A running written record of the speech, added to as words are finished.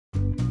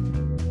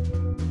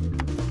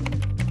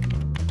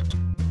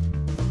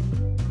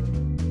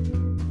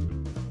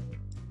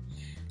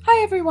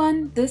Hi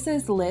everyone, this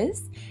is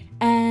Liz,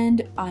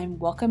 and I'm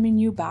welcoming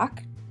you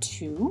back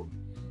to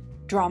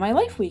Draw My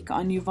Life Week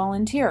on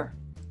YouVoluntear.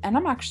 And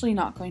I'm actually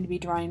not going to be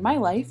drawing my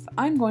life,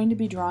 I'm going to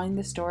be drawing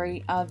the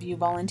story of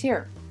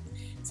YouVoluntear.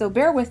 So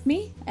bear with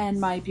me and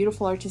my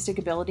beautiful artistic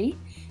ability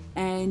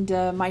and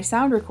my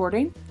sound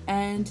recording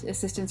and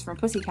assistance from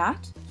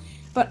Pussycat,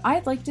 but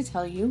I'd like to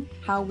tell you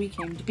how we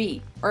came to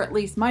be, or at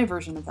least my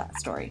version of that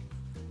story.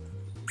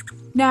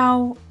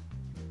 Now,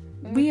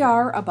 we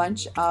are a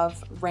bunch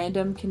of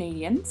random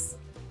Canadians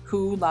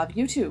who love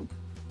YouTube.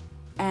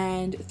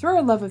 And through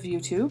our love of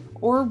YouTube,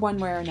 or one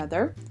way or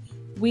another,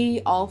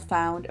 we all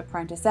found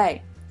Apprentice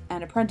A.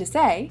 And Apprentice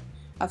A,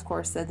 of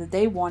course, said that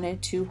they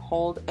wanted to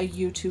hold a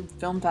YouTube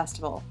film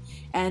festival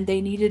and they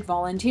needed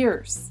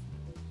volunteers.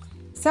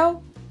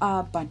 So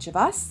a bunch of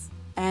us,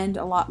 and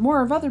a lot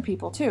more of other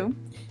people too,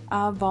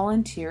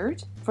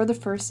 volunteered for the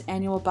first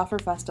annual Buffer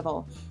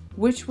Festival,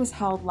 which was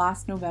held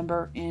last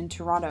November in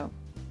Toronto.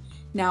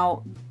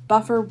 Now,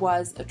 Buffer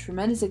was a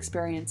tremendous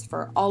experience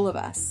for all of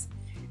us.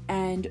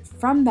 And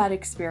from that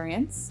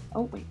experience,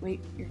 oh, wait,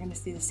 you're going to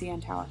see the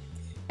CN Tower.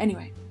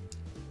 Anyway,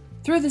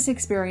 through this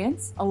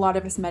experience, a lot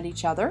of us met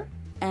each other,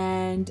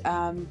 and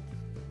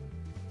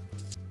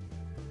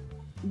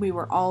we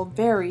were all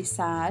very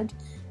sad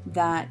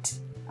that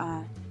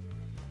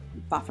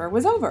Buffer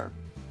was over,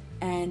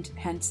 and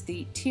hence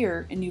the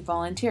tear in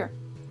YouVolunteer.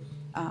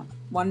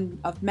 One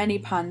of many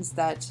puns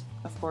that,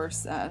 of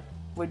course,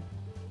 would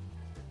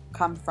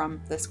come from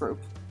this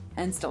group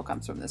and still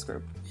comes from this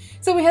group.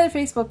 So we had a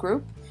Facebook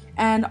group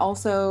and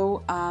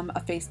also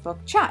a Facebook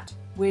chat,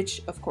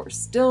 which of course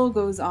still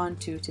goes on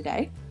to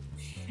today.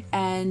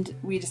 And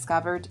we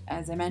discovered,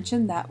 as I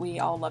mentioned, that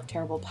we all love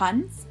terrible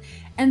puns,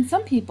 and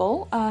some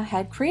people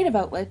had creative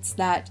outlets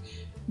that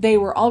they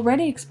were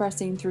already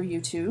expressing through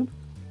YouTube,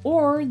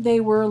 or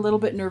they were a little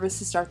bit nervous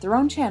to start their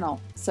own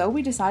channel. So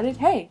we decided,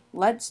 hey,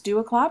 let's do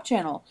a collab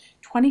channel.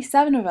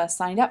 27 of us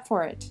signed up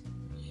for it.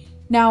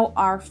 Now,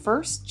 our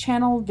first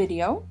channel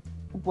video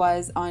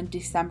was on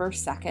December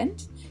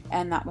 2nd,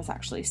 and that was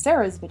actually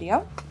Sarah's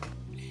video.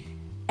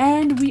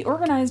 And we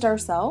organized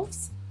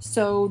ourselves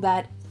so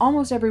that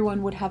almost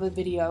everyone would have a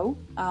video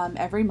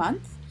every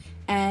month,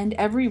 and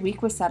every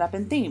week was set up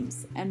in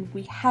themes. And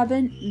we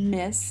haven't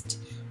missed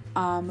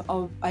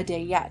a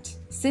day yet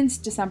since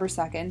December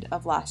 2nd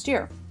of last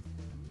year.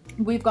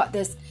 We've got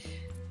this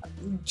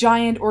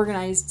giant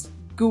organized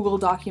Google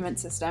document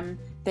system.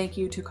 Thank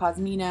you to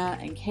Cosmina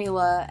and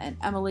Kayla and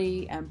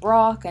Emily and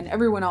Brock and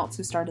everyone else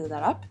who started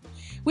that up.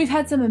 We've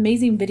had some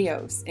amazing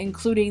videos,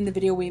 including the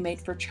video we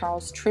made for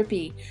Charles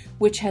Trippy,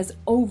 which has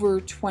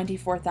over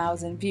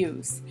 24,000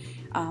 views.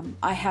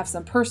 I have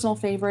some personal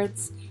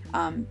favorites,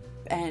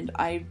 and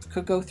I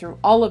could go through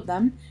all of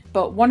them,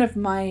 but one of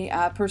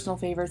my personal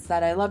favorites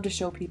that I love to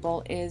show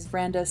people is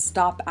Randa's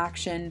stop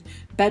action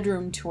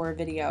bedroom tour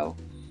video.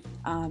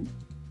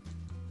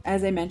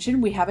 As I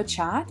mentioned, we have a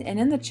chat, and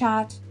in the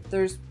chat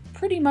there's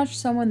pretty much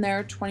someone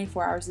there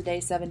 24 hours a day,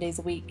 7 days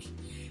a week.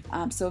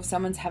 So if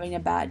someone's having a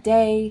bad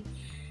day,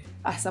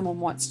 someone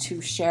wants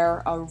to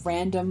share a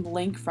random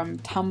link from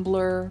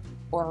Tumblr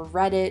or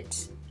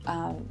Reddit,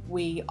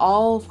 we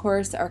all, of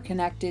course, are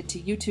connected to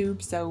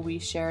YouTube, so we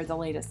share the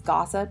latest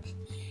gossip.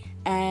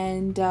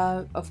 And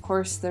of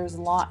course, there's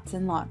lots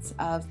and lots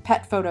of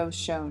pet photos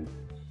shown,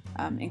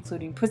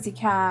 including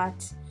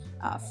Pussycat,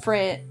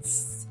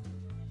 Fritz,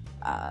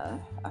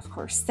 of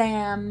course,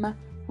 Sam.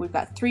 We've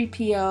got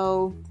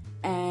 3PO,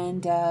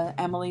 and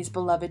Emily's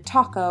beloved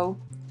Taco,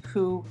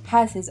 who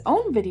has his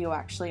own video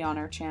actually on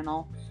our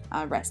channel.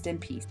 Rest in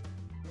peace.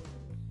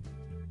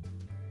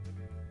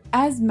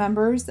 As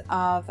members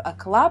of a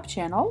collab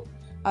channel,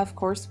 of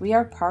course, we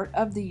are part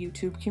of the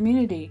YouTube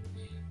community,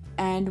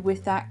 and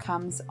with that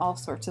comes all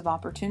sorts of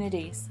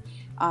opportunities.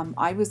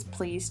 I was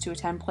pleased to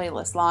attend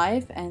Playlist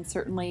Live and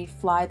certainly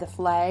fly the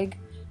flag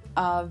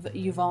of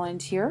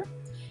YouVoluntear.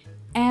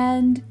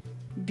 And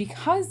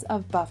because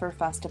of Buffer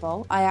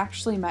Festival, I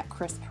actually met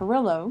Chris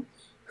Perillo,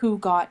 who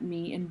got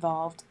me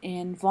involved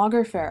in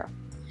Vlogger Fair.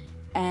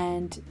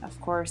 And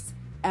of course,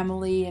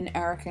 Emily and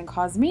Eric and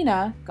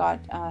Cosmina got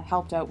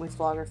helped out with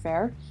Vlogger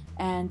Fair,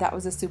 and that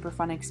was a super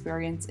fun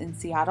experience in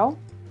Seattle.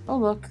 Oh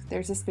look,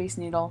 there's a Space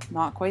Needle,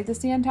 not quite the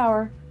CN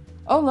Tower.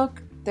 Oh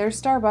look,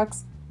 there's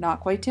Starbucks,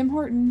 not quite Tim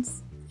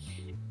Hortons.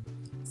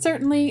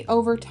 Certainly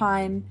over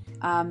time,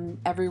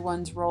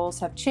 everyone's roles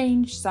have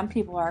changed. Some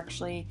people are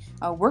actually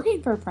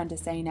working for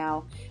Apprentice A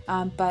now,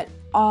 but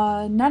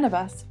none of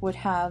us would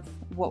have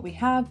what we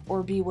have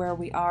or be where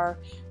we are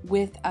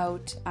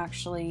without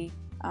actually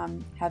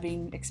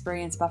having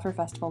experienced Buffer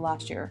Festival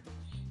last year.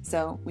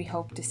 So we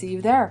hope to see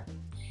you there.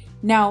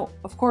 Now,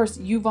 of course,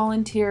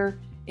 YouVoluntear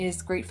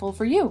is grateful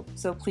for you,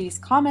 so please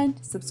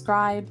comment,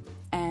 subscribe,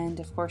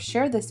 and of course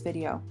share this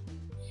video.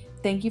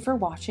 Thank you for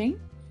watching,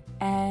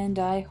 and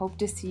I hope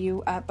to see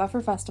you at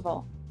Buffer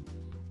Festival.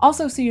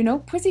 Also, so you know,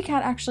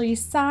 Pussycat actually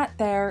sat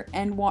there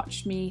and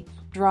watched me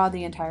draw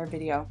the entire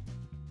video.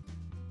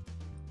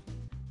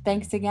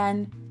 Thanks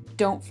again.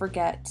 Don't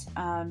forget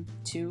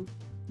to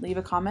leave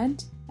a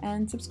comment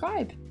and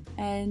subscribe.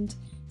 And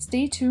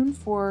stay tuned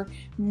for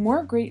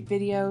more great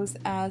videos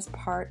as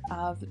part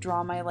of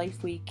Draw My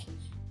Life Week,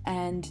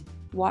 and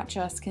watch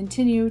us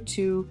continue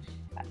to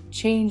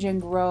change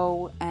and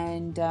grow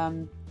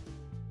and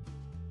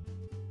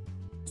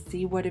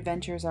see what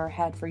adventures are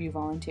ahead for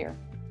YouVoluntear.